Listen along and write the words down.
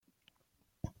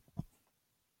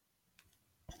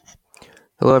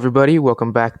Hello, everybody.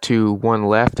 Welcome back to One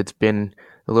Left. It's been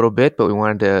a little bit, but we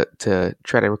wanted to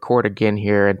try to record again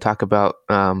here and talk about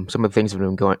some of the things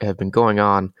that have been going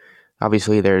on.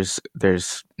 Obviously, there's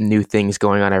new things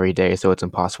going on every day, so it's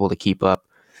impossible to keep up.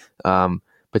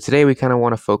 But today we kind of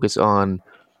want to focus on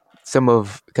some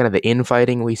of kind of the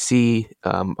infighting we see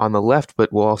on the left,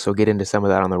 but we'll also get into some of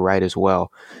that on the right as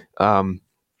well. Um,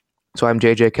 so I'm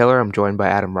JJ Keller. I'm joined by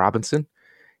Adam Robinson,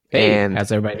 Hey, and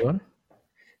how's everybody doing?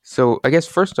 so I guess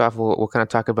first off, we'll kind of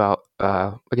talk about.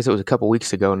 I guess it was a couple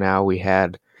weeks ago now. We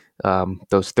had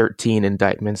those 13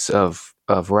 indictments of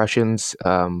Russians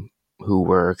who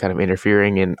were kind of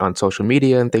interfering in on social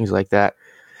media and things like that.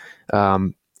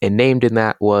 And named in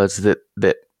that was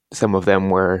that some of them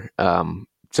were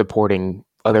supporting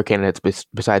other candidates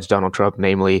besides Donald Trump,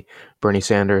 namely Bernie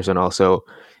Sanders and also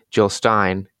Jill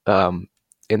Stein. And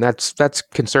that's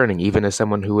concerning, even as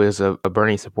someone who is a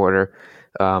Bernie supporter.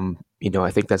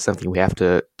 I think that's something we have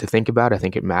to think about. I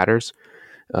think it matters.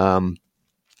 Um,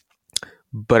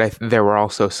 but there were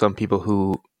also some people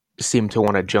who seemed to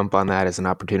want to jump on that as an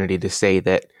opportunity to say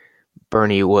that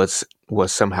Bernie was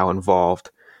somehow involved.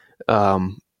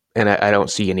 Um, and I don't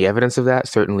see any evidence of that.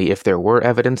 Certainly, if there were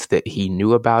evidence that he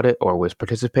knew about it or was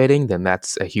participating, then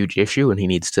that's a huge issue, and he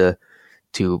needs to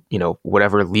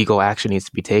whatever legal action needs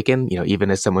to be taken. Even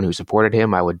as someone who supported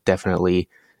him, I would definitely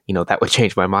that would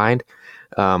change my mind.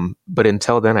 But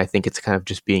until then, I think it's kind of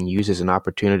just being used as an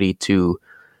opportunity to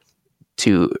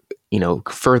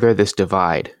further this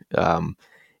divide.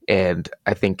 And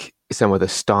I think some of the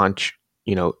staunch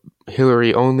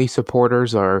Hillary only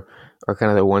supporters are kind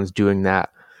of the ones doing that.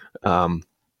 Um,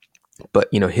 but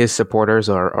his supporters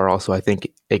are also, I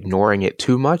think, ignoring it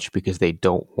too much because they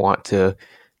don't want to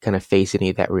kind of face any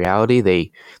of that reality.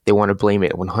 They want to blame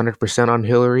it 100% on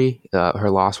Hillary,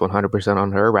 her loss 100%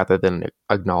 on her, rather than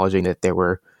acknowledging that there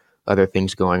were other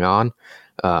things going on.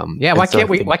 Yeah, And why so I can't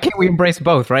we think, why can't we embrace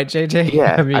both, right, JJ?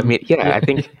 yeah, I I mean, mean, yeah, yeah, I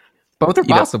think both are you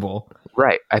know, possible.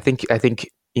 right. I think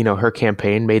her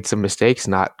campaign made some mistakes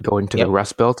not going to the Yep.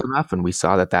 Rust Belt enough, and we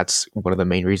saw that that's one of the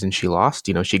main reasons she lost.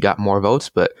 She got more votes,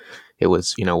 but it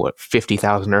was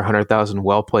 50,000 or 100,000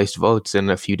 well placed votes in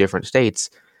a few different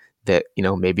states that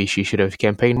maybe she should have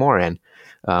campaigned more in.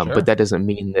 But Sure. that doesn't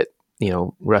mean that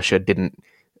Russia didn't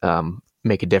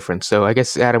make a difference. So I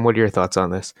guess Adam, what are your thoughts on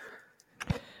this?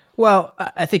 Well,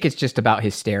 I think it's just about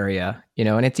hysteria,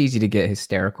 and it's easy to get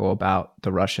hysterical about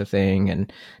the Russia thing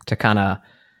and to kind of,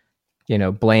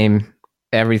 blame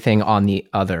everything on the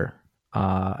other.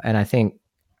 And I think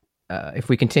if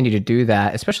we continue to do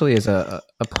that, especially as a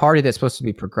party that's supposed to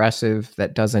be progressive,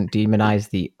 that doesn't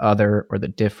demonize the other or the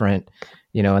different,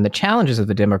 and the challenges of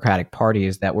the Democratic Party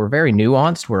is that we're very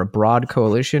nuanced. We're a broad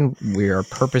coalition. We are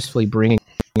purposefully bringing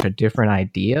to different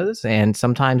ideas, and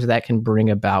sometimes that can bring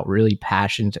about really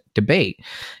passionate debate.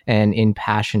 And in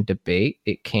passionate debate,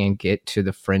 it can get to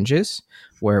the fringes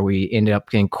where we end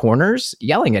up in corners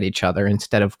yelling at each other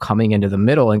instead of coming into the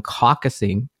middle and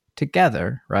caucusing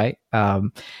together, right?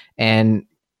 And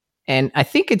and I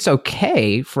think it's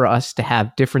okay for us to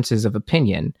have differences of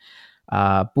opinion.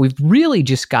 We've really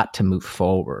just got to move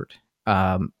forward.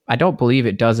 I don't believe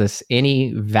it does us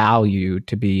any value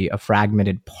to be a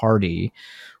fragmented party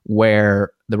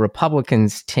where the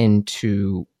Republicans tend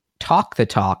to talk the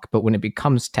talk, but when it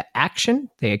comes to action,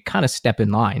 they kind of step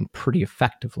in line pretty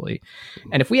effectively.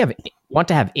 And if we want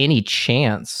to have any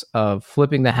chance of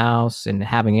flipping the House and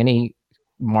having any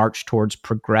march towards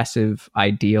progressive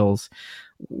ideals,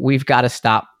 we've got to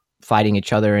stop fighting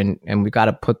each other, and we've got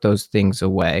to put those things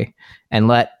away and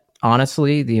let,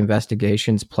 honestly, the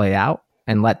investigations play out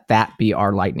and let that be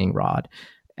our lightning rod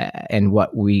and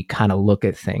what we kind of look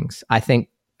at things. I think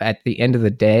at the end of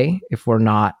the day, if we're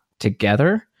not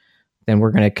together, then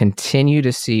we're going to continue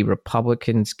to see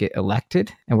Republicans get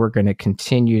elected and we're going to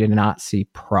continue to not see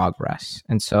progress.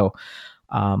 And so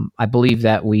I believe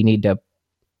that we need to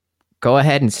go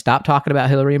ahead and stop talking about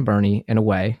Hillary and Bernie in a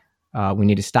way. We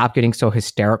need to stop getting so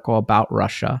hysterical about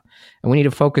Russia. And we need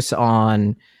to focus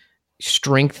on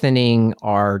strengthening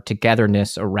our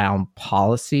togetherness around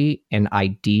policy and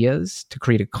ideas to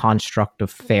create a construct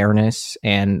of fairness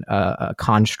and a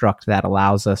construct that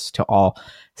allows us to all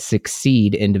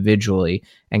succeed individually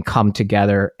and come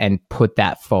together and put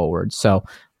that forward. So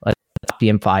let's stop the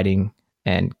infighting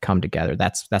and come together.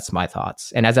 That's my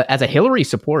thoughts. And as a Hillary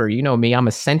supporter, you know me, I'm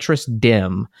a centrist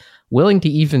dim, willing to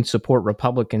even support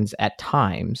Republicans at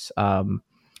times,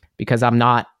 because I'm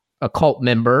not a cult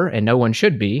member and no one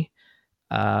should be.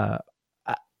 uh,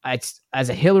 as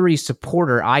a Hillary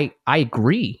supporter, I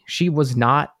agree. She was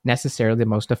not necessarily the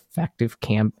most effective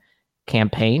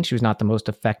campaign. She was not the most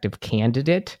effective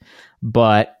candidate,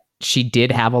 but she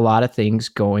did have a lot of things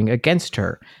going against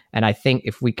her. And I think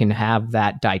if we can have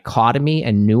that dichotomy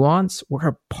and nuance, we're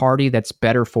a party that's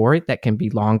better for it, that can be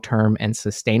long-term and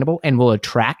sustainable, and will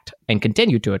attract and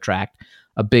continue to attract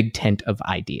a big tent of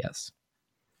ideas.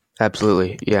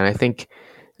 Absolutely. Yeah. And I think,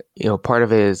 part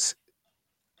of it is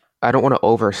I don't want to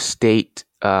overstate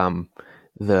the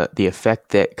effect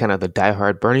that kind of the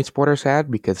diehard Bernie supporters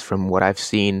had, because from what I've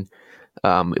seen,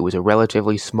 it was a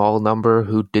relatively small number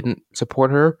who didn't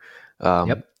support her.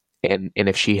 Yep. And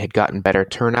if she had gotten better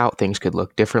turnout, things could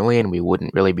look differently, and we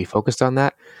wouldn't really be focused on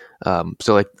that.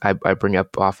 So, like I bring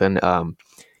up often,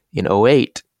 in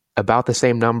 '08, about the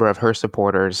same number of her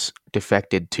supporters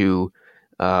defected to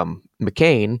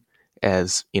McCain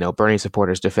as Bernie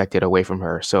supporters defected away from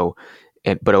her. So,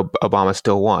 but Obama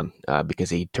still won because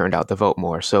he turned out the vote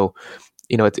more. So,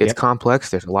 it's Yep. complex.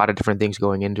 There's a lot of different things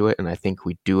going into it, and I think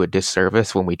we do a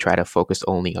disservice when we try to focus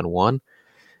only on one.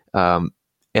 And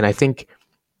I think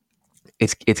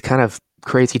it's kind of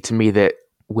crazy to me that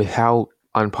with how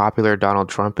unpopular Donald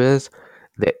Trump is,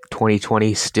 that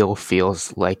 2020 still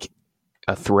feels like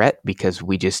a threat, because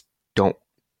we just don't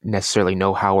necessarily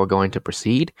know how we're going to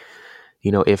proceed.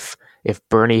 If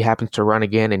Bernie happens to run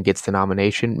again and gets the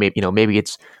nomination, maybe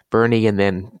it's Bernie and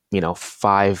then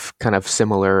five kind of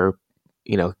similar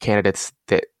candidates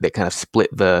that kind of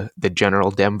split the general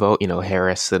Dem vote,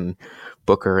 Harris and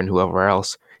Booker and whoever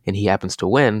else, and he happens to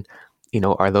win.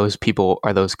 Are those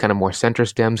kind of more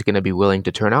centrist Dems going to be willing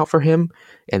to turn out for him?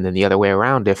 And then the other way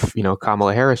around, if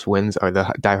Kamala Harris wins, are the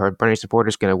diehard Bernie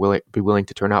supporters going to be willing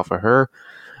to turn out for her?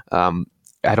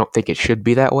 I don't think it should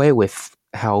be that way with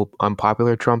how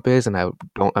unpopular Trump is, and I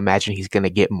don't imagine he's going to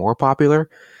get more popular.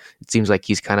 It seems like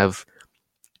he's kind of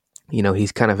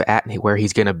at where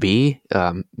he's going to be.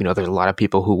 There's a lot of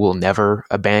people who will never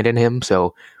abandon him,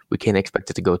 so we can't expect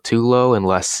it to go too low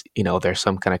unless there's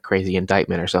some kind of crazy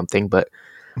indictment or something. But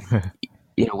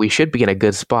we should be in a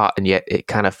good spot, and yet it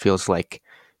kind of feels like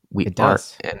we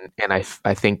aren't. And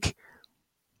I think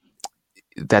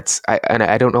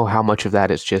I don't know how much of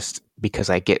that is just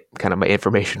because I get kind of my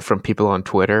information from people on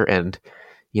Twitter, and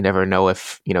you never know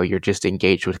if you're just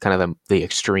engaged with kind of the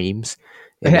extremes.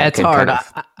 Yeah, it's hard.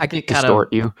 I get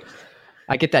distort you.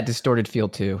 I get that distorted feel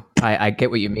too. I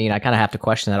get what you mean. I kind of have to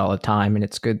question that all the time, and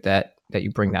it's good that you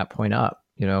bring that point up.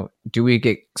 Do we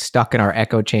get stuck in our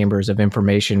echo chambers of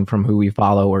information from who we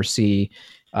follow or see,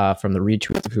 from the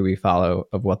retweets of who we follow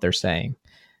of what they're saying,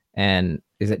 and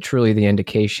is it truly the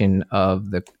indication of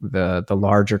the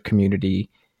larger community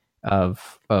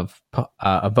of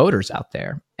voters out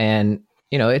there? And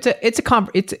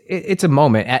it's a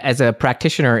moment. As a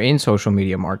practitioner in social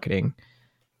media marketing,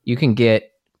 you can get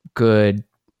good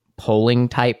polling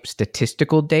type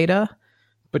statistical data,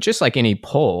 but just like any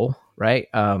poll, right?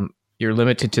 You're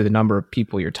limited to the number of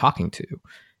people you're talking to.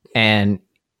 And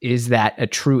is that a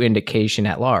true indication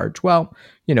at large? Well,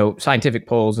 scientific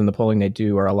polls and the polling they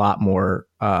do are a lot more,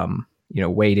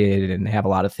 weighted, and they have a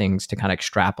lot of things to kind of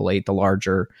extrapolate the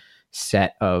larger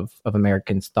set of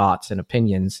Americans' thoughts and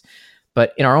opinions.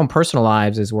 But in our own personal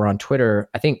lives, as we're on Twitter,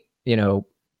 I think,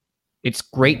 it's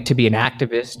great to be an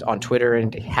activist on Twitter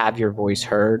and to have your voice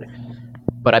heard.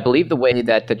 But I believe the way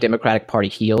that the Democratic Party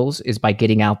heals is by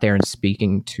getting out there and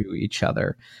speaking to each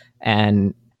other.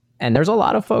 And there's a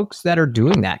lot of folks that are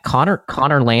doing that.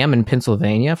 Connor Lamb in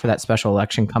Pennsylvania for that special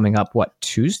election coming up,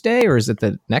 Tuesday? Or is it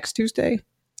the next Tuesday?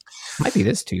 Might be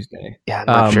this Tuesday. Yeah, I'm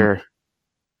not sure.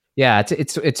 Yeah,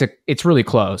 it's really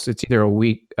close. It's either a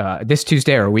week, this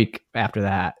Tuesday or a week after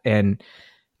that. And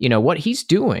what he's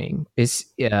doing is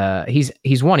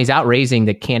he's out raising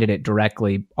the candidate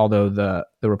directly, although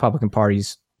the Republican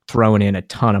Party's throwing in a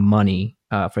ton of money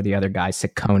for the other guy,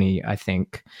 Ciccone, I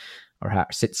think, or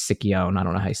Siccione, I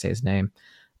don't know how you say his name.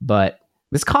 But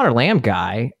this Connor Lamb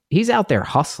guy, he's out there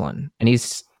hustling, and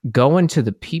he's going to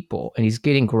the people, and he's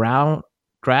getting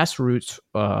grassroots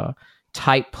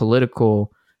type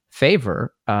political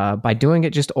favor by doing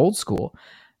it just old school.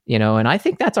 And I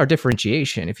think that's our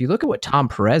differentiation. If you look at what Tom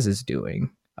Perez is doing,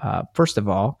 first of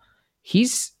all,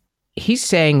 he's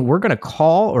saying we're going to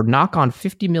call or knock on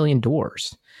 50 million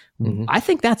doors. Mm-hmm. I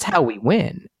think that's how we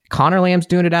win. Connor Lamb's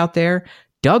doing it out there.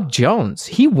 Doug Jones,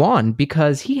 he won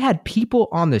because he had people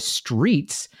on the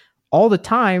streets all the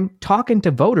time talking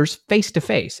to voters face to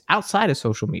face outside of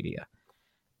social media.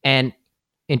 And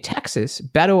in Texas,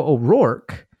 Beto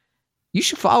O'Rourke, you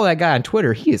should follow that guy on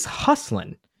Twitter. He is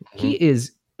hustling. Mm-hmm. He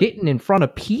is getting in front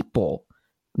of people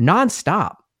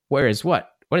nonstop. Whereas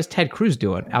what is Ted Cruz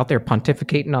doing? Out there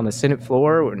pontificating on the Senate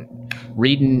floor and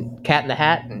reading Cat in the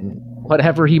Hat and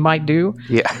whatever he might do.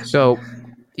 Yeah. So,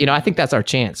 I think that's our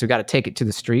chance. We got to take it to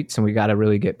the streets, and we got to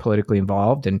really get politically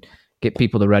involved. And, get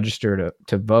people to register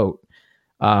to vote.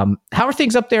 How are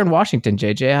things up there in Washington,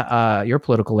 JJ? Your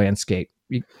political landscape?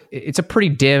 It's a pretty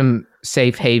dim,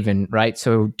 safe haven, right?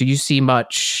 So do you see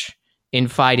much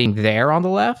infighting there on the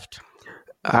left?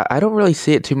 I don't really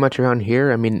see it too much around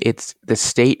here. I mean, it's the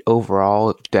state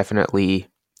overall definitely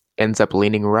ends up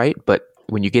leaning right, but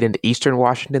when you get into Eastern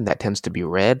Washington, that tends to be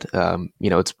red.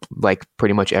 It's like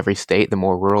pretty much every state. The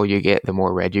more rural you get, the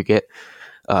more red you get.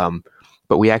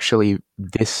 But we actually,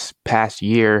 this past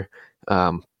year,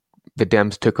 the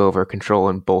Dems took over control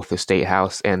in both the state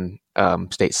house and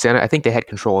state senate. I think they had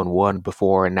control in one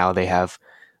before, and now they have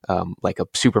like a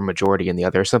super majority in the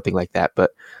other, or something like that.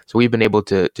 But so we've been able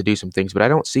to do some things, but I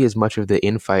don't see as much of the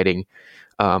infighting.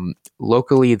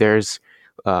 Locally, there's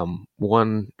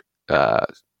one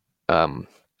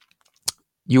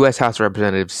U.S. House of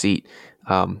Representatives seat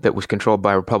that was controlled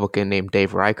by a Republican named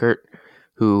Dave Reichert,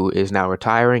 who is now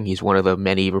retiring. He's one of the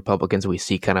many Republicans we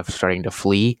see kind of starting to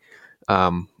flee,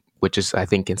 which is, I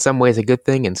think, in some ways a good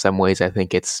thing. In some ways, I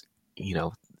think it's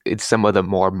some of the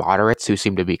more moderates who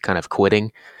seem to be kind of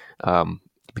quitting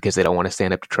because they don't want to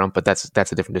stand up to Trump. But that's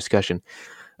a different discussion.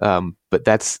 But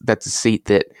that's a seat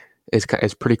that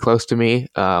is pretty close to me.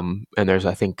 And there's,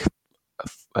 I think,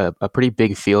 a pretty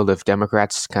big field of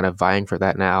Democrats kind of vying for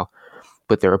that now.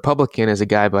 But the Republican is a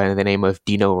guy by the name of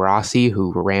Dino Rossi,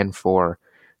 who ran for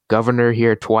governor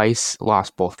here twice,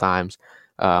 lost both times.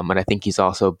 And I think he's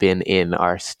also been in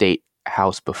our state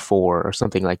house before or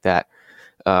something like that.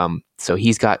 So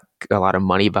he's got a lot of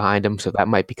money behind him. So that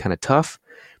might be kind of tough.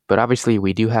 But obviously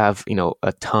we do have,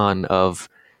 a ton of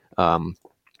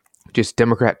just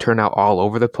Democrat turnout all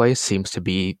over the place, seems to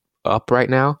be up right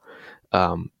now.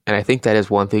 And I think that is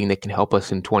one thing that can help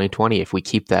us in 2020 if we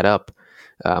keep that up.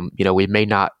 It may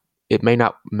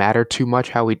not matter too much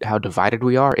how divided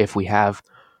we are if we have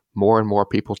more and more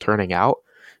people turning out.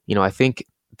 I think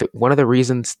that one of the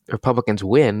reasons Republicans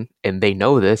win, and they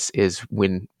know this, is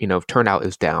when turnout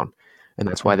is down, and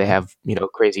that's why they have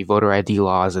crazy voter ID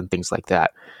laws and things like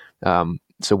that.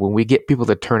 So when we get people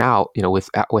to turn out,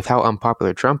 with how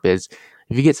unpopular Trump is,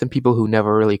 if you get some people who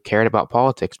never really cared about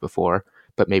politics before,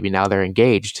 but maybe now they're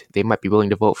engaged, they might be willing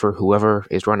to vote for whoever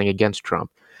is running against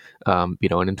Trump. And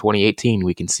in 2018,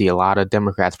 we can see a lot of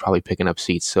Democrats probably picking up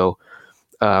seats. So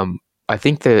I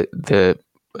think the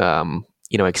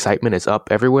excitement is up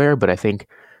everywhere, but I think,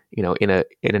 in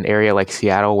an area like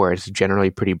Seattle where it's generally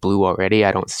pretty blue already,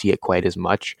 I don't see it quite as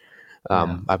much.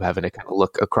 I'm having to kind of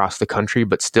look across the country,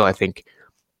 but still, I think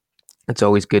it's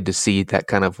always good to see that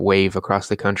kind of wave across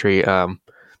the country.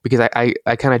 Because I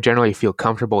kind of generally feel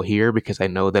comfortable here because I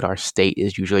know that our state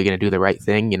is usually going to do the right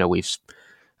thing. We've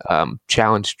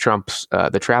challenged Trump's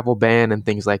the travel ban and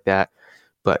things like that.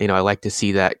 But, I like to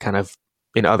see that kind of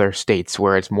in other states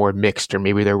where it's more mixed, or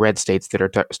maybe they're red states that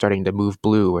are starting to move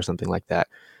blue or something like that.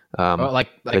 Like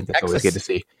I think that's Texas, always good to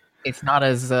see. It's not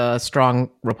as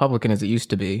strong Republican as it used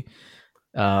to be.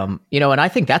 And I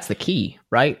think that's the key,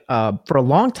 right? For a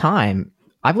long time,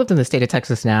 I've lived in the state of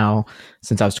Texas now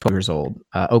since I was 12 years old,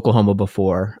 Oklahoma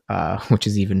before, which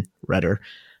is even redder.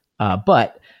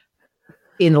 But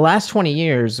in the last 20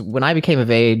 years, when I became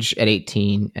of age at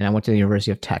 18 and I went to the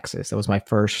University of Texas, that was my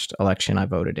first election I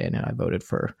voted in, and I voted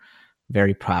for,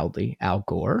 very proudly, Al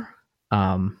Gore.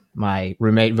 My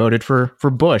roommate voted for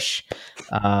Bush.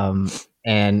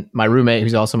 And my roommate,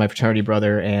 who's also my fraternity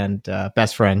brother and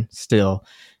best friend still,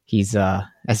 he's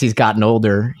as he's gotten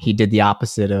older, he did the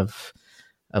opposite of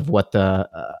what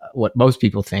most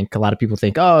people think. A lot of people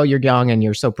think, oh, you're young and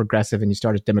you're so progressive and you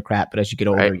start as Democrat, but as you get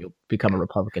older, right, you'll become a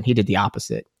Republican. He did the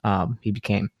opposite. He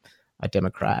became a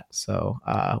Democrat. So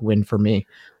win for me.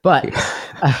 But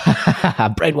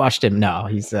brainwashed him. No,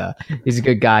 he's a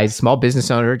good guy. He's a small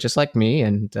business owner, just like me.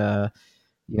 And,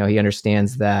 he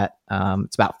understands that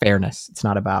it's about fairness. It's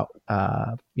not about,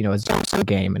 it's just a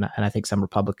game. And I think some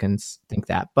Republicans think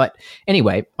that. But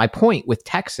anyway, my point with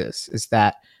Texas is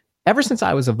that ever since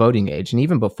I was of voting age, and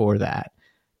even before that,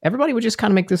 everybody would just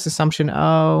kind of make this assumption,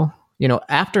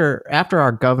 after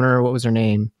our governor, what was her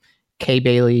name? Kay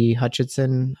Bailey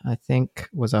Hutchinson, I think,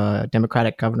 was a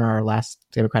Democratic governor, our last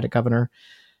Democratic governor.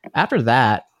 After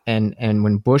that, and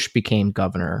when Bush became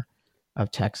governor of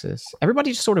Texas,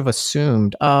 everybody just sort of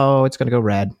assumed, oh, it's going to go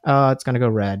red. Oh, it's going to go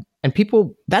red. And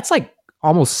people, that's like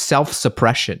almost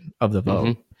self-suppression of the vote.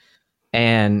 Mm-hmm.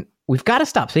 And we've got to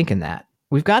stop thinking that.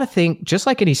 We've got to think, just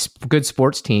like any good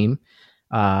sports team,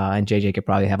 and JJ could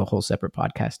probably have a whole separate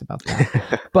podcast about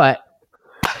that, but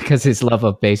because his love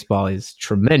of baseball is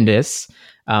tremendous.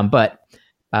 But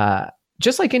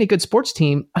just like any good sports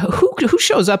team, who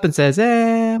shows up and says,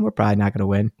 we're probably not going to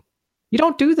win? You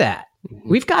don't do that. Mm-hmm.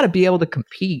 We've got to be able to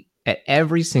compete at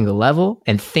every single level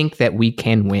and think that we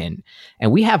can win.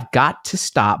 And we have got to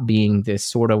stop being this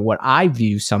sort of what I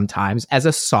view sometimes as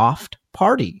a soft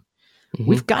party. Mm-hmm.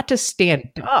 We've got to stand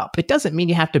up. It doesn't mean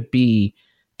you have to be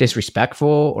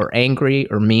disrespectful or angry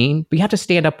or mean, but you have to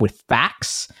stand up with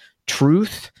facts,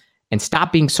 truth, and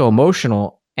stop being so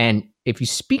emotional. And if you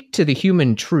speak to the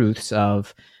human truths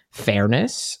of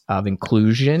fairness, of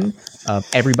inclusion, of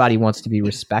everybody wants to be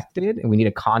respected, and we need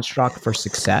a construct for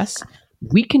success,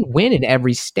 we can win in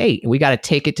every state. And we got to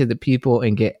take it to the people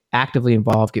and get actively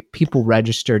involved, get people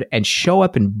registered, and show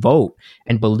up and vote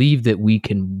and believe that we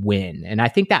can win. And I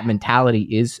think that mentality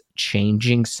is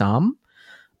changing some,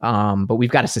 but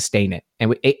we've got to sustain it.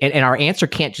 And our answer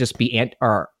can't just be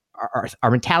our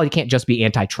mentality can't just be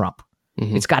anti-Trump.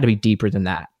 Mm-hmm. It's got to be deeper than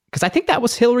that. Because I think that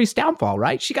was Hillary's downfall,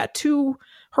 right? She got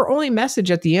her only message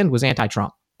at the end was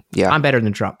anti-Trump. Yeah, I'm better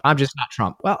than Trump. I'm just not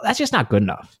Trump. Well, that's just not good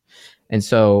enough. And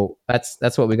so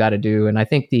that's what we got to do. And I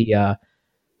think the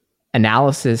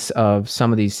analysis of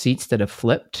some of these seats that have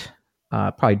flipped,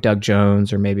 probably Doug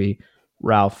Jones or maybe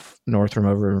Ralph Northam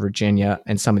over in Virginia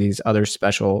and some of these other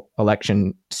special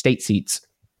election state seats,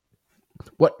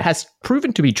 what has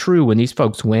proven to be true when these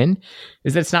folks win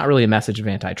is that it's not really a message of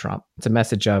anti-Trump. It's a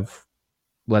message of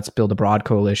let's build a broad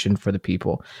coalition for the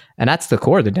people. And that's the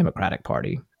core of the Democratic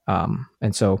Party.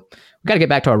 And so we got to get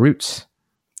back to our roots.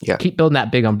 Yeah. Keep building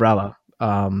that big umbrella.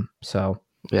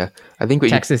 Yeah, I think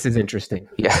Texas is interesting.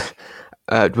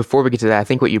 Yeah. Before we get to that, I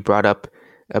think what you brought up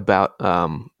about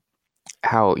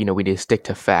how, we need to stick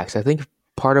to facts. I think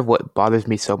part of what bothers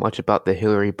me so much about the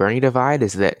Hillary-Bernie divide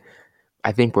is that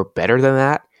I think we're better than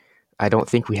that. I don't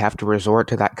think we have to resort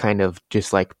to that kind of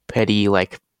just like petty,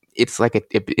 like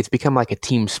it's become like a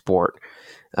team sport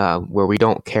where we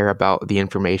don't care about the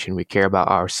information. We care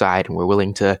about our side, and we're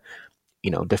willing to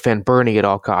defend Bernie at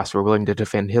all costs. We're willing to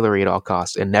defend Hillary at all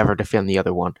costs and never defend the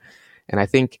other one. And I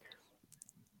think,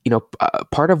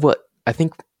 part of what I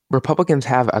think Republicans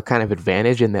have a kind of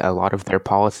advantage in that a lot of their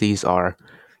policies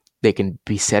they can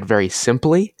be said very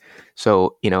simply.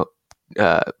 So,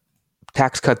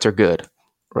 tax cuts are good,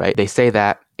 right? They say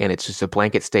that, and it's just a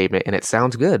blanket statement, and it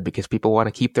sounds good because people want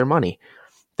to keep their money.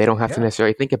 They don't have to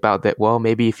necessarily think about that. Well,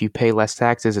 maybe if you pay less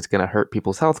taxes, it's going to hurt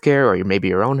people's healthcare, or maybe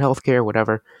your own healthcare,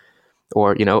 whatever.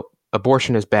 Or,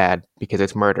 abortion is bad because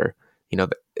it's murder.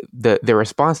 The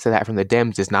response to that from the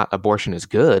Dems is not abortion is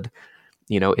good.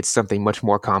 It's something much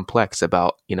more complex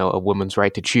about, a woman's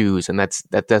right to choose. And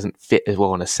that doesn't fit as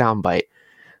well in a soundbite.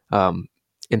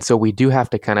 And so we do have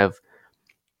to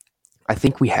I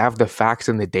think we have the facts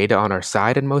and the data on our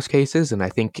side in most cases. And I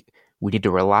think we need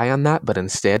to rely on that. But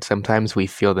instead, sometimes we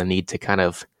feel the need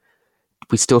to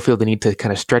we still feel the need to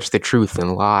kind of stretch the truth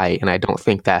and lie. And I don't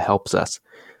think that helps us.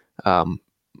 And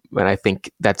I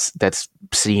think that's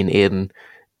seen in,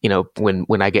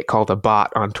 when I get called a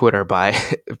bot on Twitter by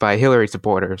Hillary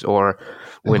supporters, or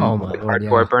when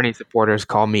hardcore Bernie supporters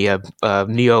call me a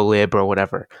neo-lib or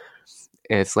whatever.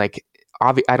 And it's like,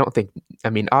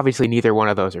 obviously neither one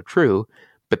of those are true,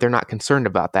 but they're not concerned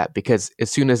about that, because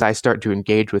as soon as I start to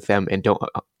engage with them and don't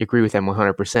agree with them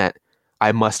 100%,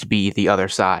 I must be the other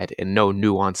side, and no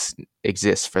nuance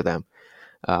exists for them.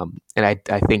 And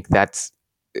I think that's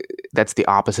the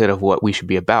opposite of what we should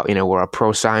be about. We're a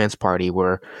pro-science party.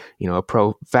 We're, a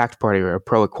pro-fact party. We're a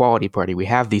pro-equality party. We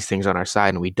have these things on our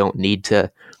side, and we don't need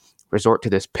to resort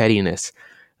to this pettiness.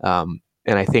 And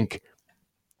I think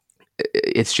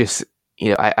it's just,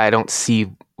 I don't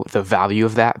see the value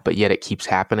of that, but yet it keeps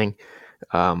happening.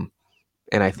 And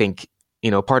I think,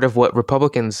 part of what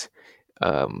Republicans,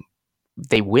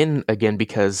 they win again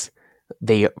because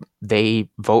they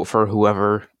vote for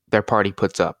whoever their party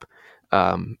puts up.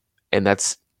 And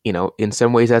that's, in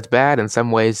some ways that's bad. In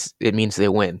some ways it means they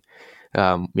win.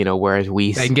 Whereas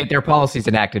they can get their policies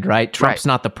enacted, right? Trump's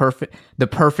not the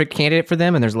perfect candidate for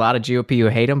them. And there's a lot of GOP who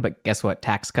hate him, but guess what?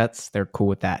 Tax cuts, they're cool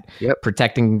with that. Yep.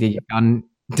 Protecting the gun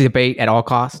debate at all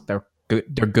costs, they're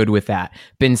good with that.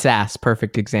 Ben Sasse,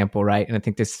 perfect example, right? And I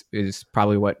think this is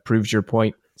probably what proves your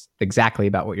point exactly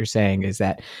about what you're saying, is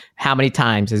that how many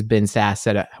times has Ben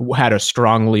Sasse had a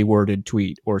strongly worded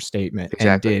tweet or statement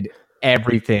and did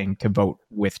everything to vote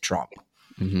with Trump.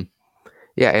 Mm-hmm.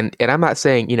 Yeah, and I'm not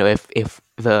saying, if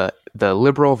the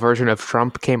liberal version of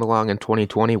Trump came along in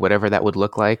 2020, whatever that would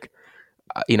look like,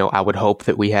 I would hope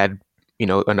that we had,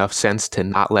 enough sense to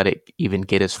not let it even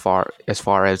get as far as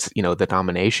the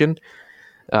nomination.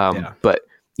 But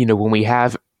when we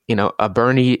have a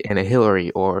Bernie and a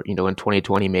Hillary, or in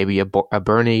 2020 maybe a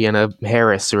Bernie and a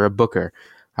Harris or a Booker,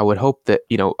 I would hope that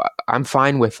I'm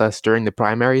fine with us during the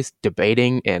primaries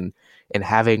debating and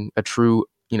having a true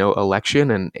election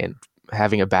and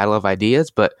having a battle of ideas.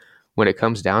 But when it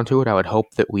comes down to it, I would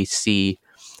hope that we see,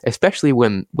 especially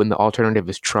when the alternative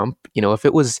is Trump.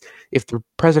 If the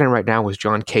president right now was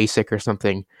John Kasich or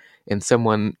something, and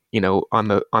someone on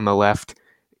the left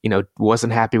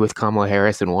wasn't happy with Kamala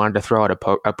Harris and wanted to throw out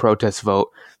a protest vote,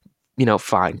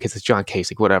 fine, because it's John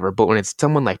Kasich, whatever. But when it's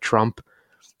someone like Trump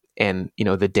and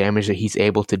the damage that he's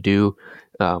able to do,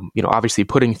 obviously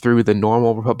putting through the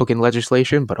normal Republican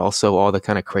legislation, but also all the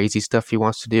kind of crazy stuff he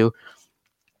wants to do,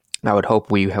 I would hope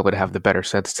we would have the better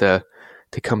sense to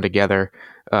come together.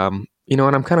 And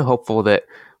I'm kind of hopeful that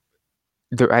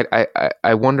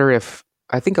I wonder if,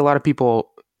 I think a lot of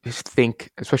people think,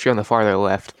 especially on the farther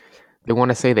left, they want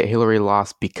to say that Hillary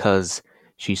lost because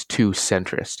she's too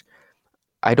centrist.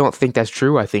 I don't think that's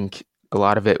true. I think a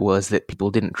lot of it was that people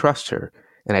didn't trust her.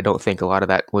 And I don't think a lot of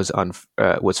that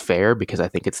was fair, because I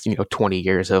think it's 20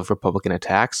 years of Republican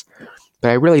attacks.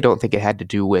 But I really don't think it had to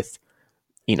do with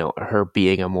her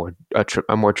being a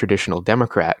more traditional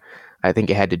Democrat. I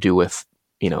think it had to do with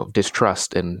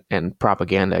distrust and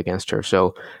propaganda against her.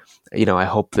 So I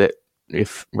hope that,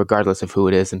 if regardless of who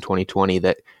it is in 2020,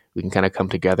 that we can kind of come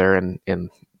together and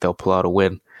they'll pull out a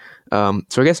win.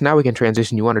 So I guess now we can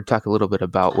transition. You wanted to talk a little bit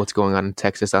about what's going on in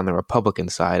Texas on the Republican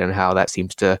side and how that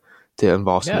seems to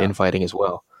involve some infighting as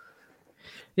well.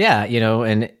 Yeah,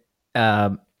 and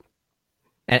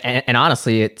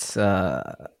honestly, it's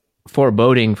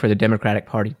foreboding for the Democratic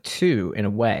Party too, in a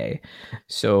way.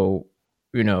 So,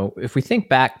 if we think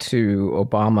back to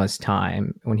Obama's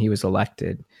time when he was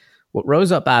elected, what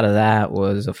rose up out of that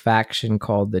was a faction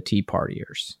called the Tea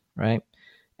Partiers, right?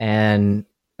 And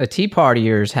the Tea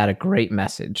Partiers had a great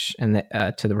message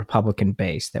to the Republican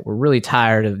base, that we're really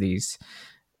tired of these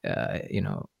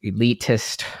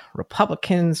elitist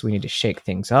Republicans. We need to shake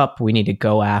things up. We need to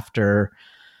go after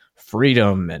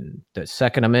freedom and the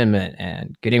Second Amendment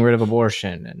and getting rid of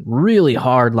abortion and really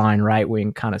hardline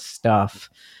right-wing kind of stuff.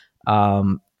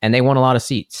 And they won a lot of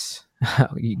seats.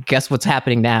 Guess what's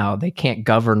happening now? They can't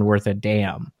govern worth a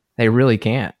damn. They really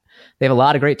can't. They have a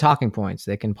lot of great talking points.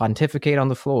 They can pontificate on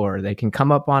the floor. They can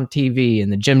come up on TV,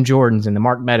 and the Jim Jordans and the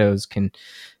Mark Meadows can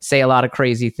say a lot of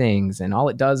crazy things. And all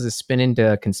it does is spin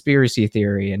into conspiracy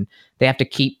theory. And they have to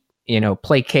keep,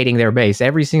 placating their base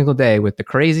every single day with the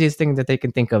craziest thing that they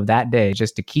can think of that day,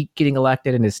 just to keep getting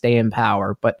elected and to stay in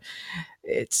power. But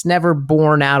it's never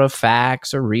born out of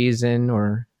facts or reason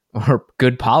or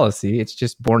good policy. It's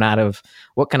just born out of,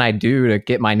 what can I do to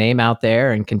get my name out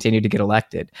there and continue to get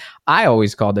elected? I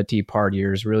always called the Tea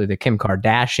Partiers really the Kim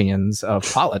Kardashians of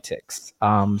politics.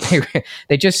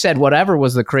 They just said whatever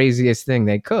was the craziest thing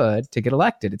they could to get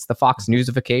elected. It's the Fox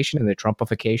Newsification and the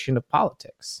Trumpification of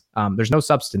politics. There's no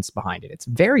substance behind it. It's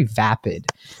very vapid,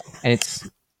 and it's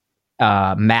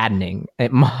maddening.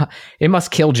 It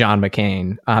must kill John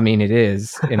McCain. I mean, it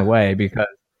is, in a way, because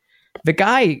the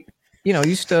guy,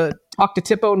 used to talk to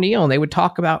Tip O'Neill, and they would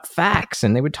talk about facts,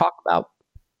 and they would talk about,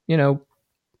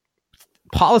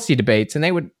 policy debates, and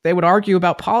they would argue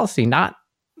about policy, not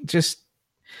just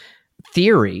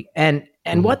theory. And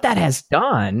what that has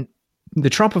done,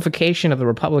 the Trumpification of the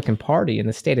Republican Party in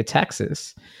the state of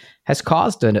Texas, has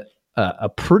caused a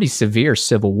pretty severe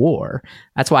civil war.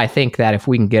 That's why I think that if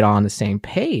we can get on the same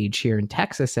page here in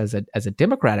Texas as a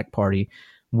Democratic Party,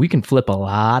 we can flip a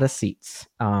lot of seats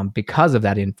because of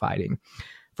that infighting.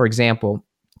 For example,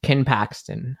 Ken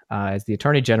Paxton is the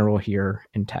Attorney General here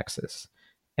in Texas.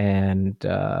 And,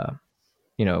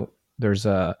 there's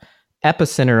a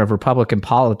epicenter of Republican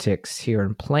politics here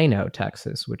in Plano,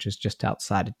 Texas, which is just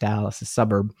outside of Dallas, a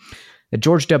suburb, that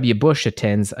George W. Bush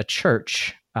attends a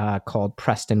church called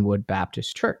Prestonwood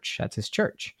Baptist Church. That's his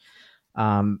church.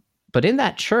 But in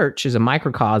that church is a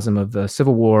microcosm of the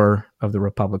civil war of the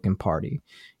Republican Party.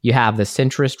 You have the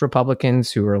centrist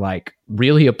Republicans who are like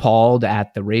really appalled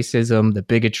at the racism, the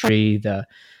bigotry, the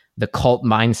cult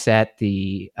mindset,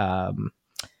 the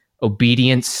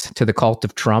obedience to the cult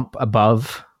of Trump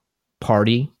above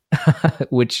party,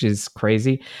 which is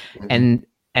crazy. And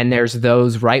there's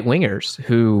those right wingers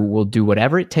who will do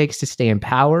whatever it takes to stay in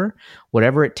power,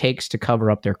 whatever it takes to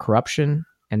cover up their corruption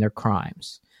and their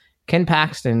crimes. Ken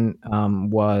Paxton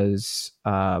was,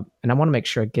 and I want to make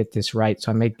sure I get this right,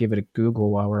 so I may give it a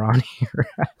Google while we're on here.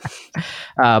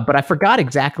 But I forgot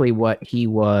exactly what he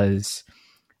was.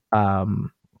 I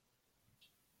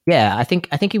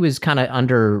think he was kind of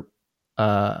under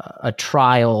a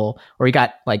trial, or he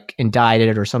got like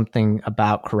indicted or something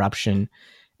about corruption.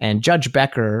 And Judge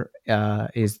Becker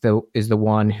is the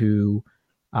one who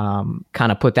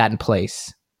kind of put that in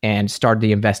place and started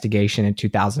the investigation in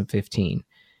 2015.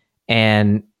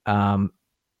 And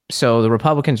so the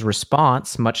Republicans'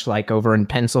 response, much like over in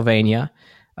Pennsylvania,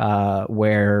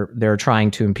 where they're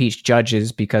trying to impeach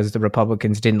judges because the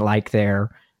Republicans didn't like their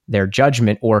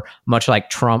judgment, or much like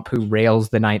Trump, who rails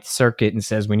the Ninth Circuit and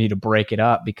says we need to break it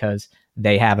up because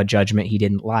they have a judgment he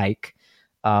didn't like.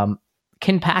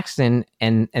 Ken Paxton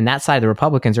and that side of the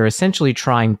Republicans are essentially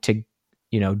trying to,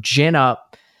 gin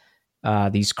up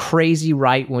these crazy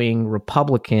right-wing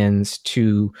Republicans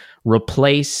to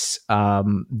replace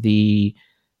the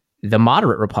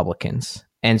moderate Republicans.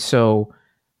 And so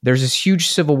there's this huge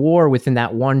civil war within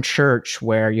that one church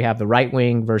where you have the right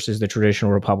wing versus the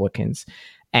traditional Republicans.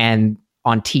 And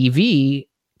on TV,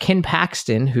 Ken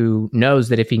Paxton, who knows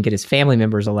that if he can get his family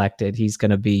members elected, he's going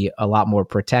to be a lot more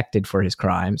protected for his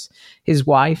crimes. His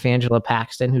wife, Angela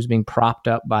Paxton, who's being propped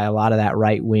up by a lot of that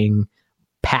right-wing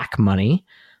PAC money,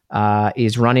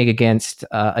 is running against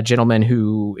a gentleman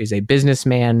who is a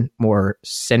businessman, more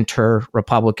center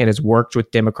Republican, has worked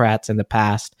with Democrats in the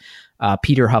past,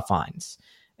 Peter Huffines.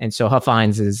 And so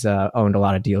Huffines has owned a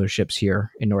lot of dealerships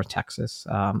here in North Texas.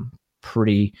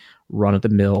 Pretty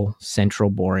run-of-the-mill,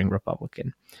 central, boring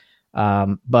Republican.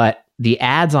 But the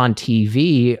ads on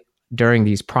TV during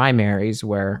these primaries,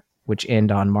 which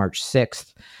end on March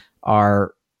 6th,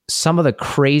 are some of the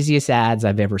craziest ads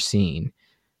I've ever seen.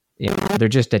 They're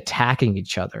just attacking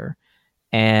each other.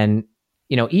 And,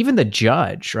 even the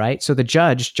judge, right? So the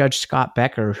Judge Scott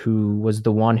Becker, who was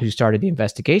the one who started the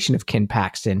investigation of Ken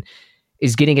Paxton,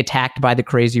 is getting attacked by the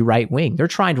crazy right wing. They're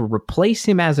trying to replace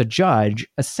him as a judge,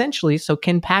 essentially, so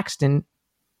Ken Paxton,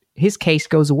 his case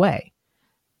goes away.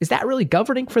 Is that really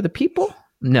governing for the people?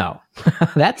 No.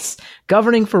 That's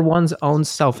governing for one's own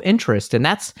self-interest. And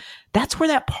that's where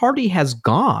that party has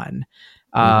gone.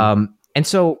 And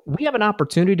so we have an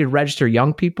opportunity to register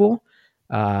young people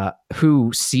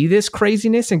who see this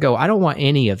craziness and go, I don't want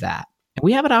any of that. And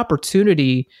we have an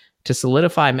opportunity to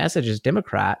solidify message as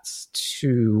Democrats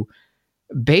to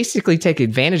basically take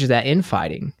advantage of that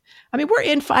infighting. I mean, we're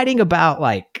infighting about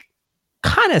like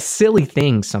kind of silly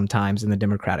things sometimes in the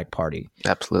Democratic Party.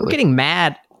 Absolutely. We're getting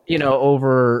mad,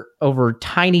 over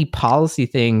tiny policy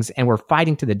things, and we're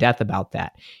fighting to the death about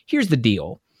that. Here's the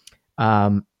deal.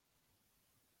 And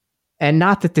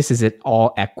not that this is at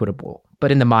all equitable,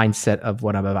 but in the mindset of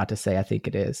what I'm about to say, I think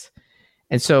it is.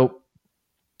 And so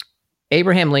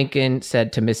Abraham Lincoln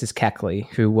said to Mrs. Keckley,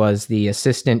 who was the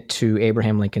assistant to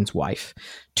Abraham Lincoln's wife,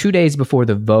 2 days before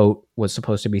the vote was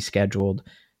supposed to be scheduled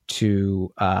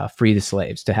to free the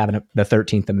slaves, to have the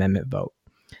 13th Amendment vote.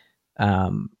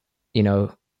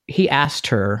 He asked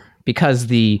her, because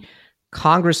the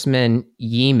Congressman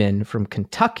Yeaman from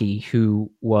Kentucky,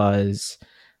 who was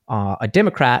a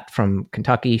Democrat from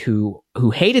Kentucky who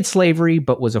hated slavery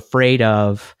but was afraid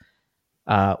of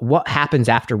what happens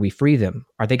after we free them.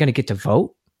 Are they going to get to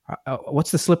vote?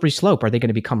 What's the slippery slope? Are they going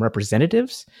to become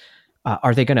representatives?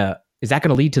 Is that going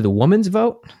to lead to the woman's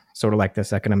vote? Sort of like the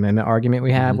Second Amendment argument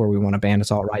we have, where we want to ban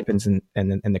assault weapons, and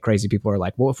the crazy people are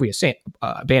like, well, if we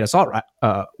ban assault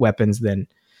weapons, then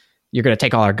you're going to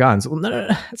take all our guns. Well, no,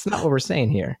 that's not what we're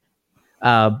saying here.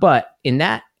 But in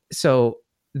that, so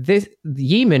the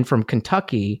Yeaman from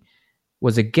Kentucky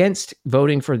was against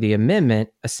voting for the amendment,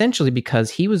 essentially because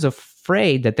he was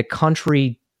afraid that the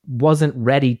country wasn't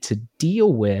ready to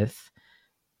deal with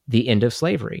the end of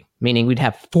slavery, meaning we'd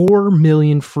have 4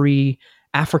 million free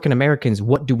African Americans.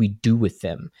 What do we do with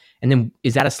them? And then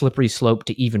is that a slippery slope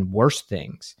to even worse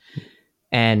things?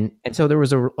 And so there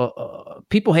was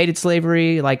people hated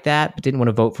slavery like that, but didn't want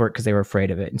to vote for it because they were afraid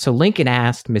of it. And so Lincoln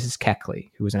asked Mrs.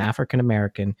 Keckley, who was an African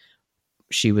American.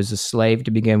 She was a slave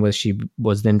to begin with. She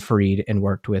was then freed and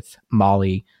worked with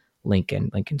Molly Lincoln,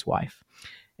 Lincoln's wife.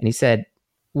 And he said,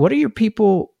 what do your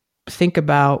people think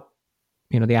about,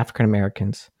 the African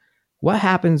Americans? What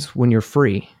happens when you're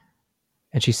free?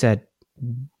 And she said,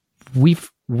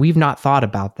 we've not thought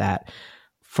about that.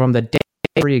 From the day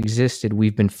slavery existed,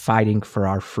 we've been fighting for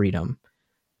our freedom.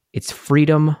 It's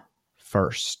freedom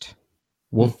first.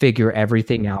 We'll figure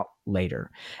everything out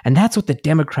later. And that's what the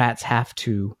Democrats have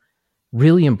to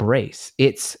really embrace.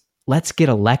 It's let's get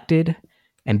elected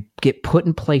and get put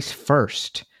in place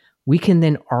first. We can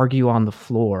then argue on the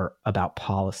floor about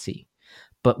policy,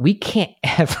 but we can't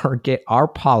ever get our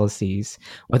policies,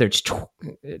 whether it's,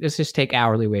 let's just take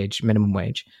hourly wage, minimum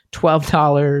wage,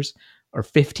 $12 or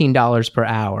 $15 per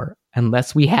hour,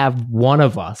 unless we have one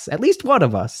of us, at least one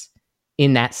of us,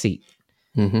 in that seat.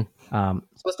 So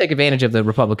let's take advantage of the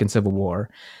Republican Civil War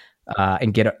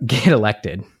and get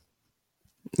elected.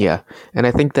 Yeah, and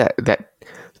I think that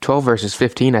 12 versus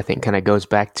 15, I think, kind of goes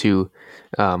back to,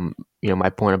 my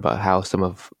point about how some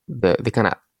of the kind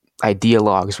of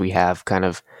ideologues we have kind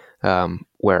of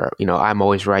where, I'm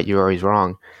always right, you're always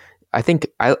wrong. I think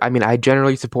I mean I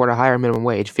generally support a higher minimum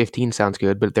wage. 15 sounds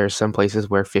good, but there's some places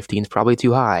where 15 is probably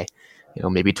too high.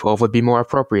 Maybe 12 would be more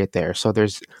appropriate there. So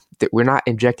we're not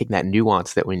injecting that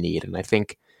nuance that we need. And I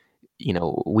think,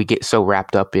 we get so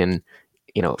wrapped up in,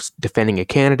 defending a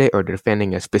candidate or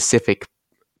defending a specific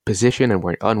position, and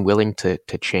we're unwilling to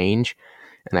change.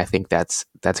 And I think that's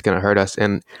going to hurt us.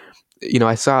 And,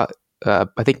 I saw,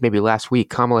 I think maybe last week,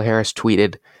 Kamala Harris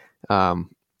tweeted,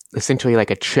 essentially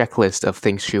like a checklist of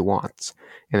things she wants.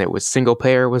 And it was single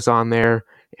payer was on there,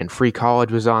 and free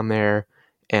college was on there.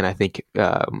 And I think,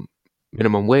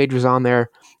 minimum wage was on there.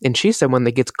 And she's someone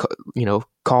that gets,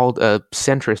 called a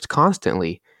centrist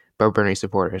constantly by Bernie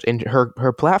supporters. And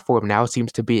her platform now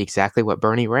seems to be exactly what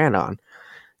Bernie ran on.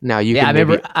 Now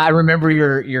I remember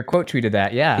your quote tweeted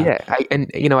that. Yeah.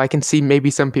 Yeah. I can see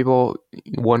maybe some people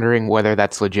wondering whether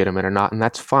that's legitimate or not, and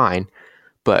that's fine.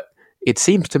 But it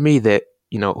seems to me that,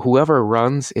 whoever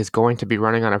runs is going to be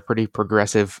running on a pretty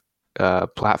progressive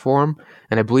platform.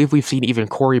 And I believe we've seen even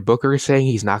Cory Booker saying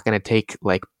he's not going to take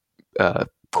like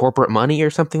corporate money or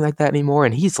something like that anymore.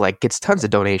 And he's like gets tons of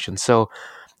donations. So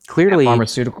clearly,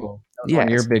 pharmaceutical. Yeah, one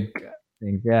of your big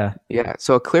things. Yeah. Yeah.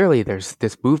 So clearly, there's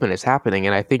this movement is happening,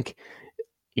 and I think,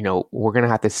 we're going to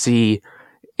have to see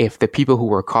if the people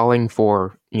who are calling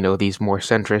for, these more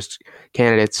centrist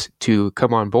candidates to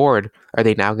come on board, are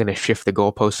they now going to shift the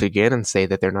goalposts again and say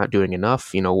that they're not doing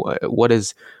enough? What do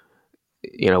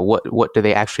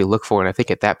they actually look for? And I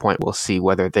think at that point, we'll see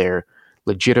whether they're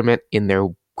legitimate in their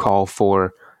call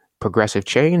for progressive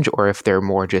change, or if they're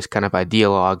more just kind of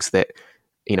ideologues that,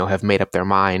 have made up their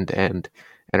mind and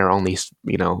are only,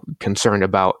 concerned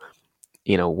about,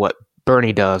 what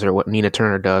Bernie does or what Nina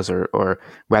Turner does, or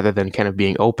rather than kind of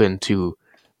being open to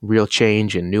real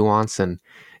change and nuance. And,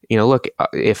 look,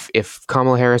 if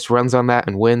Kamala Harris runs on that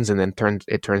and wins, and then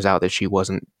it turns out that she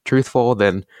wasn't truthful,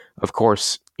 then of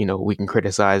course, we can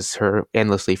criticize her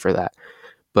endlessly for that.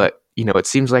 But, it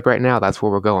seems like right now that's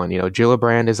where we're going.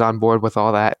 Gillibrand is on board with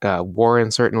all that.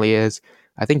 Warren certainly is.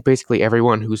 I think basically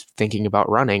everyone who's thinking about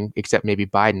running, except maybe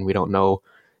Biden, we don't know.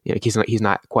 He's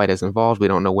not quite as involved. We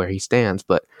don't know where he stands.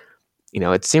 But,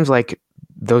 it seems like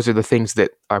those are the things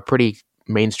that are pretty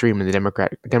mainstream in the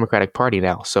Democratic Party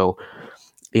now. So,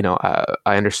 I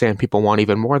understand people want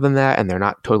even more than that, and they're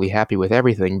not totally happy with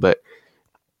everything. But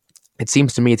it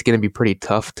seems to me it's going to be pretty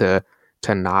tough to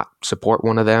not support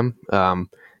one of them.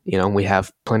 We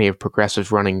have plenty of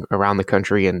progressives running around the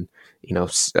country, and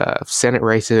Senate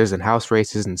races and House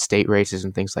races and state races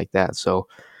and things like that. So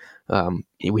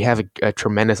we have a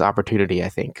tremendous opportunity, I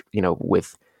think,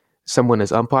 with someone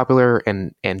as unpopular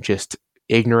and just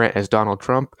ignorant as Donald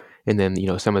Trump, and then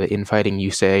some of the infighting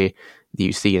you see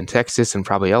in Texas and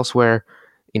probably elsewhere.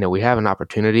 We have an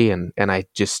opportunity, and I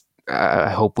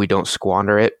hope we don't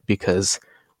squander it, because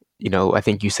I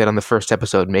think you said on the first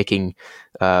episode, making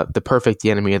the perfect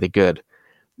the enemy of the good.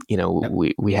 Yep.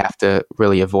 We have to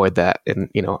really avoid that, and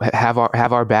have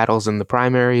our battles in the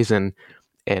primaries, and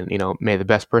may the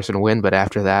best person win. But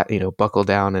after that, buckle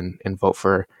down and vote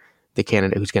for the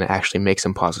candidate who's going to actually make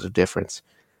some positive difference.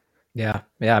 Yeah.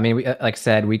 I mean, like I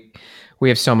said, we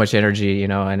have so much energy,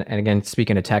 and again,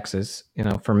 speaking of Texas,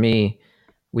 for me,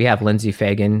 we have Lindsey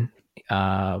Fagan,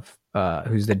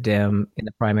 who's the Dem in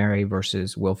the primary,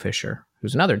 versus Will Fisher,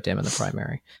 who's another Dem in the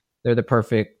primary. They're the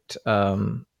perfect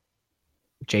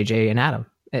JJ and Adam.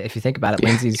 If you think about it,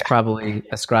 Lindsey's probably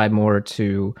ascribed more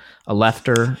to a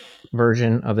lefter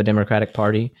version of the Democratic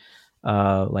Party,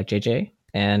 like JJ,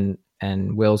 and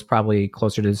Will's probably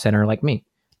closer to the center, like me.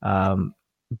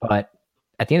 But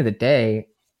at the end of the day,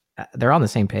 they're on the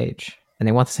same page, and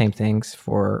they want the same things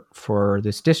for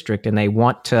this district, and they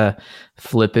want to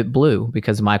flip it blue,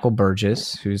 because Michael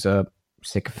Burgess, who's a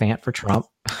sycophant for Trump,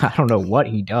 I don't know what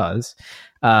he does.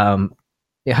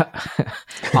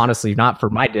 Honestly, not for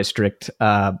my district.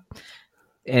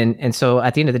 And so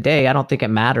at the end of the day, I don't think it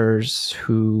matters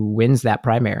who wins that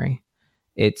primary.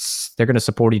 They're going to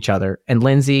support each other. And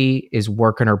Lindsey is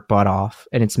working her butt off,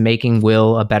 and it's making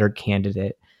Will a better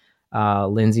candidate.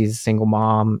 Lindsey's a single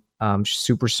mom,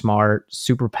 super smart,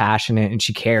 super passionate, and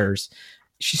she cares.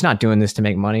 She's not doing this to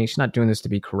make money. She's not doing this to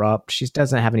be corrupt. She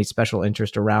doesn't have any special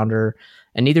interest around her,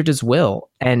 and neither does Will.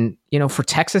 And, for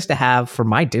Texas for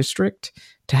my district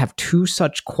to have two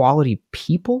such quality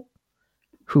people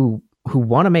who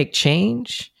want to make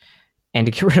change, and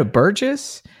to get rid of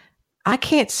Burgess, I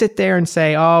can't sit there and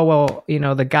say, oh, well,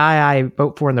 the guy I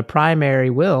vote for in the primary,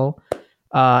 Will,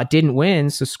 didn't win,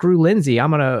 so screw Lindsey.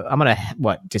 I'm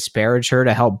gonna disparage her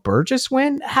to help Burgess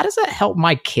win? How does that help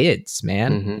my kids,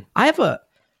 man? Mm-hmm.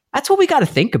 That's what we got to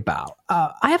think about.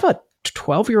 I have a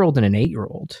 12-year-old and an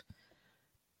 8-year-old.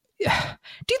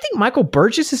 Do you think Michael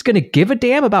Burgess is going to give a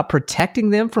damn about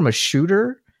protecting them from a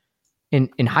shooter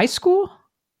in high school?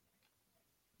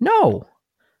 No.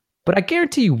 But I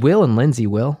guarantee you Will and Lindsay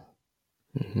will.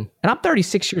 Mm-hmm. And I'm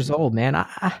 36 years old, man.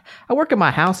 I work at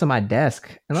my house and my desk.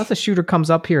 Unless a shooter comes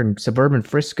up here in suburban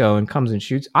Frisco and comes and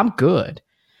shoots, I'm good.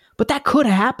 But that could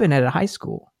happen at a high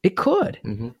school. It could.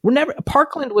 Mm-hmm.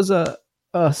 Parkland was a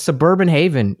suburban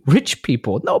haven, rich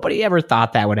people. Nobody ever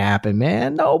thought that would happen,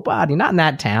 man. Nobody, not in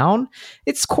that town.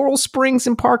 It's Coral Springs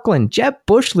and Parkland. Jeb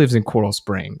Bush lives in Coral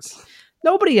Springs.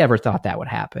 Nobody ever thought that would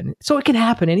happen. So it can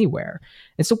happen anywhere.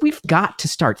 And so we've got to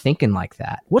start thinking like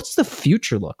that. What's the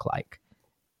future look like?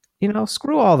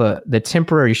 Screw all the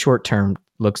temporary short-term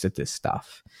looks at this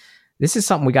stuff. This is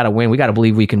something we got to win. We got to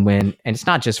believe we can win. And it's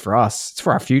not just for us. It's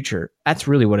for our future. That's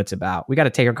really what it's about. We got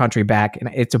to take our country back. And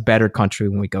it's a better country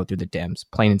when we go through the Dems,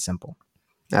 plain and simple.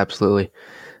 Absolutely.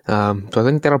 So I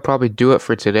think that'll probably do it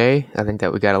for today. I think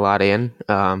that we got a lot in.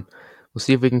 We'll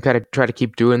see if we can kind of try to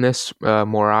keep doing this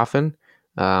more often.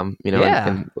 I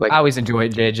always enjoy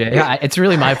it, JJ. Yeah, it's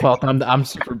really my fault. I'm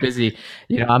super busy.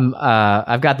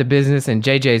 I've got the business, and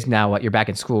JJ's now you're back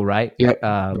in school, right?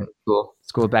 Yeah. Cool.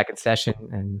 School back in session,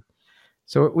 and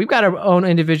so we've got our own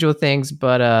individual things.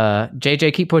 But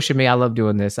JJ, keep pushing me. I love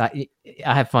doing this. I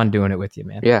have fun doing it with you,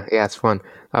 man. Yeah, it's fun.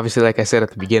 Obviously, like I said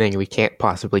at the beginning, we can't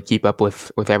possibly keep up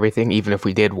with everything. Even if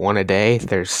we did one a day,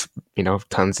 there's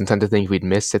tons and tons of things we'd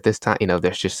miss at this time.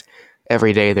 There's just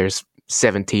every day there's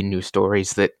 17 new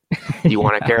stories that you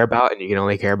want to care about, and you can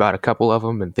only care about a couple of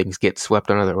them, and things get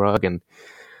swept under the rug. And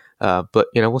but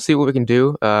we'll see what we can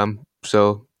do.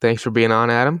 So thanks for being on,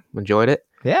 Adam. Enjoyed it.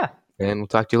 Yeah, and we'll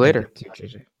talk to you later.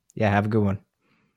 Yeah, have a good one.